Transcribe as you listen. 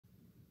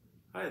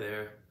Hi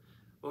there.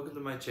 Welcome to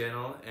my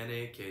channel,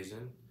 NA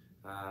Occasion,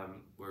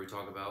 where we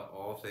talk about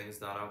all things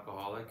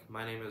non-alcoholic.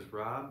 My name is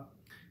Rob,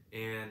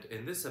 and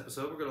in this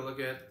episode, we're going to look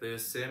at the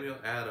Samuel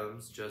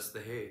Adams Just the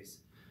Haze.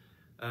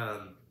 I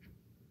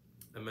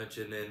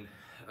mentioned in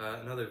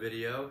another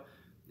video,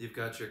 you've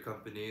got your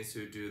companies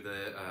who do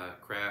the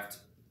craft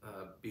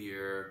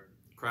beer,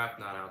 craft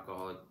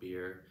non-alcoholic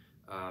beer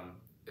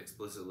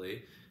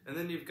explicitly, and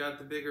then you've got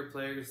the bigger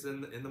players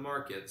in the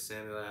market,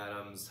 Samuel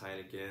Adams,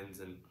 Heineken's,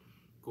 and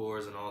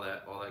Coors and all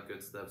that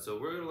good stuff. So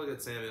we're gonna look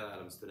at Samuel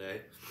Adams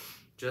today.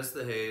 Just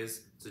the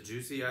Haze. It's a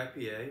juicy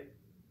IPA.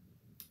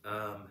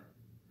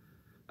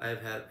 I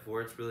have had it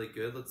before. It's really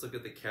good. Let's look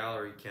at the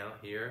calorie count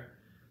here.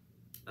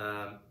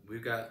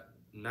 We've got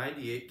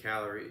 98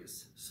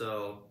 calories.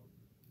 So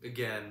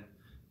again,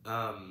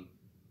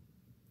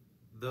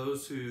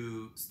 those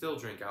who still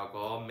drink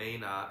alcohol may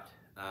not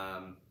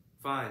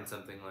find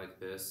something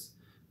like this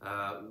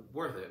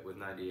worth it with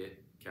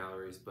 98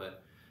 calories,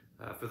 but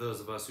for those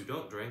of us who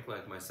don't drink,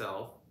 like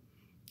myself,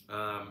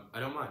 I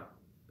don't mind.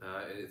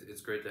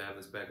 It's great to have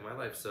this back in my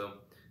life. So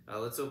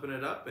let's open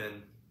it up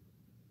and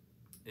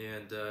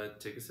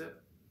take a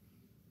sip.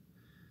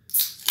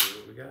 See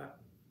what we got.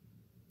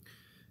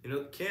 You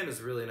know, the can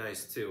is really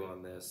nice too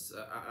on this.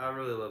 I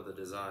really love the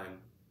design.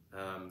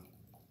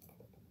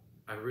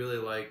 I really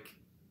like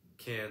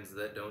cans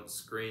that don't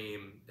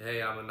scream,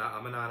 "Hey, I'm a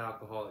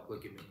non-alcoholic.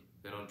 Look at me."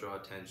 They don't draw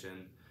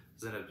attention.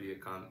 Doesn't have to be a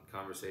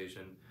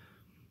conversation.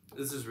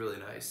 This is really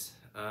nice.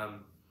 Well,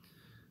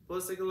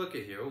 let's take a look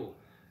at here. Oh,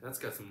 that's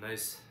got some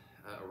nice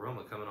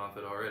aroma coming off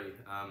it already.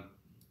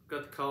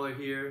 Got the color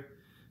here.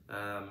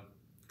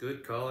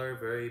 Good color,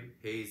 very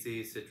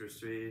hazy,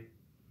 citrusy,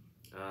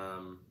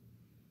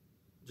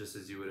 just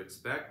as you would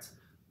expect.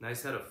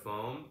 Nice head of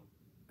foam.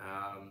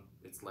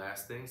 It's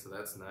lasting, so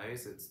that's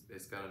nice.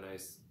 It's got a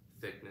nice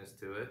thickness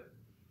to it,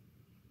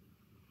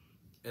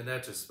 and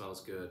that just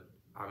smells good.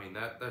 I mean,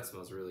 that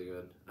smells really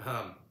good.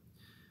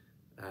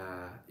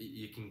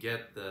 You can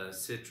get the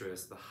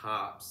citrus, the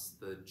hops,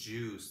 the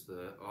juice,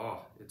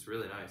 it's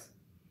really nice.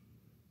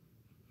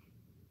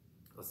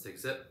 Let's take a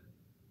sip.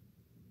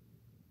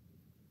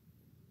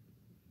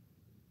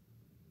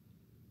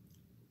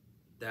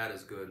 That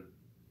is good.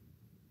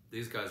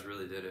 These guys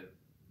really did it.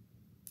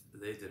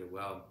 They did it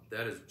well.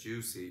 That is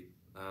juicy.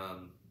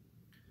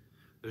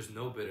 There's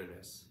no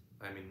bitterness.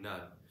 I mean,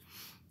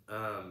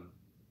 none.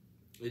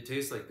 It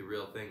tastes like the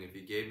real thing. If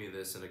you gave me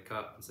this in a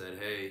cup and said,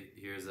 "Hey,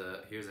 here's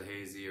a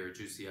hazy or a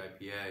juicy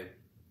IPA,"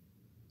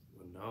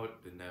 well, no,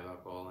 it didn't have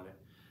alcohol in it.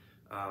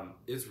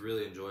 It's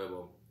really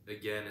enjoyable.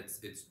 Again, it's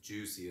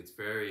juicy. It's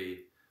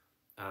very,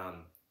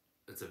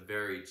 it's a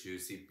very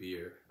juicy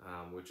beer,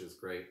 which is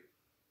great.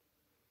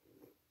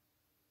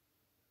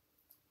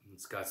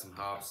 It's got some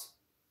hops.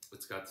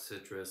 It's got the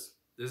citrus.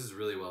 This is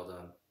really well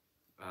done.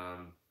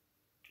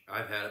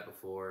 I've had it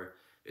before.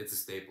 It's a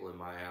staple in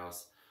my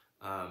house.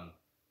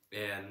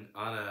 And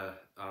on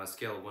a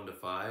scale of 1 to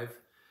 5,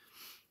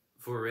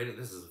 for a rating,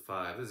 this is a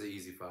 5. This is an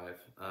easy 5.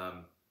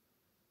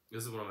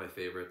 This is one of my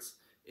favorites,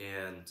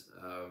 and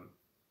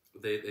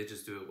they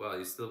just do it well.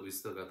 We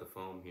still got the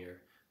foam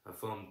here.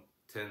 Foam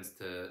tends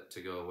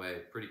to go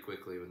away pretty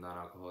quickly with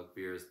non-alcoholic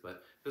beers,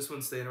 but this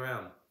one's staying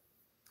around.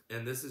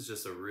 And this is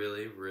just a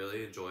really,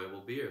 really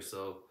enjoyable beer.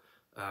 So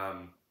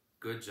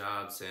good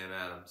job, Sam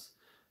Adams.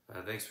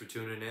 Thanks for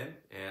tuning in,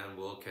 and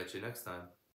we'll catch you next time.